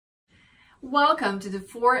Welcome to the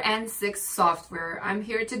 4 and 6 software. I'm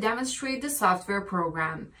here to demonstrate the software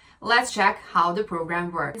program. Let's check how the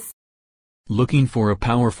program works. Looking for a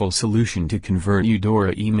powerful solution to convert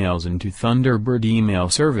Eudora emails into Thunderbird email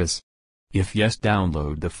service? If yes,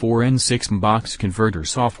 download the 4 and 6 box converter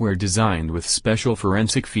software designed with special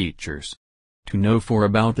forensic features. To know more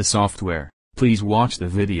about the software, please watch the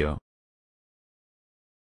video.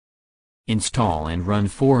 Install and run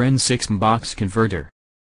 4 and 6 box converter.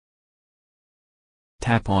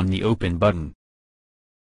 Tap on the Open button.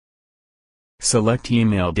 Select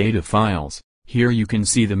Email Data Files. Here you can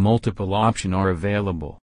see the multiple options are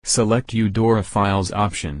available. Select Eudora Files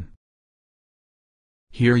option.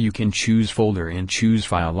 Here you can choose folder and choose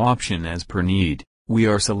file option as per need. We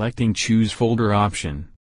are selecting choose folder option.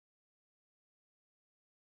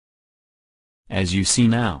 As you see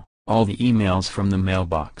now, all the emails from the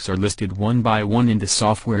mailbox are listed one by one in the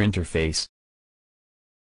software interface.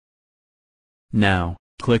 Now,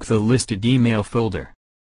 click the listed email folder.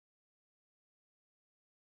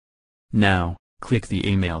 Now, click the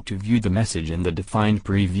email to view the message in the defined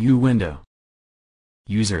preview window.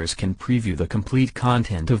 Users can preview the complete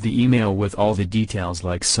content of the email with all the details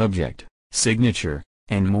like subject, signature,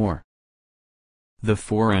 and more. The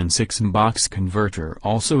 4 and 6 box converter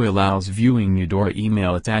also allows viewing Eudora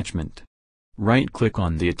email attachment. Right-click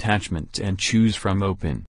on the attachment and choose from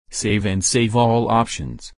Open, Save and Save All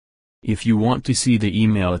options. If you want to see the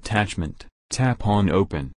email attachment, tap on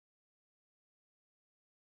Open.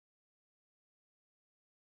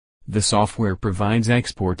 The software provides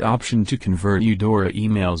export option to convert Eudora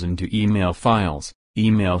emails into email files,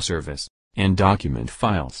 email service, and document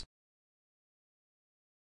files.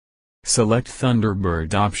 Select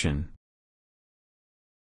Thunderbird option.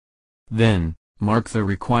 Then, mark the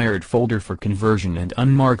required folder for conversion and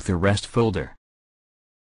unmark the rest folder.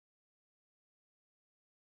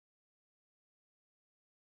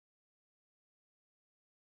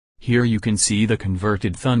 Here you can see the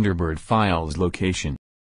converted Thunderbird files location.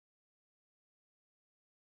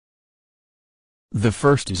 The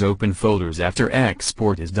first is open folders after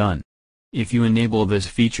export is done. If you enable this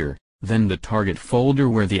feature, then the target folder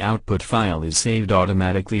where the output file is saved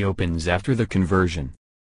automatically opens after the conversion.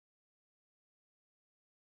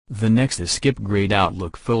 The next is skip grayed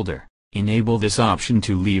Outlook folder. Enable this option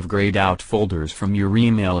to leave grayed out folders from your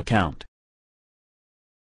email account.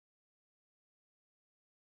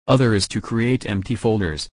 Other is to create empty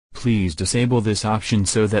folders. Please disable this option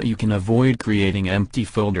so that you can avoid creating empty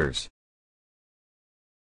folders.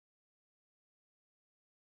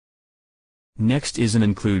 Next is an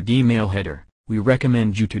include email header. We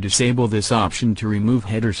recommend you to disable this option to remove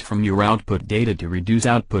headers from your output data to reduce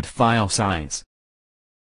output file size.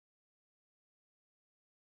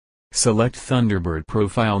 Select Thunderbird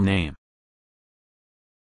profile name.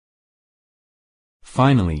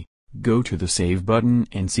 Finally, go to the Save button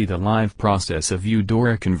and see the live process of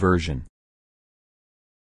Eudora conversion.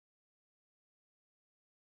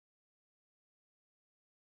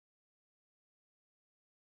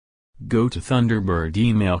 Go to Thunderbird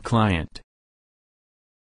Email Client.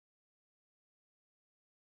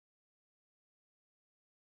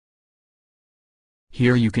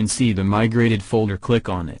 Here you can see the migrated folder. Click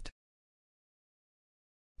on it.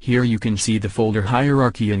 Here you can see the folder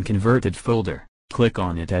hierarchy and converted folder. Click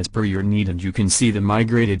on it as per your need and you can see the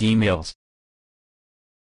migrated emails.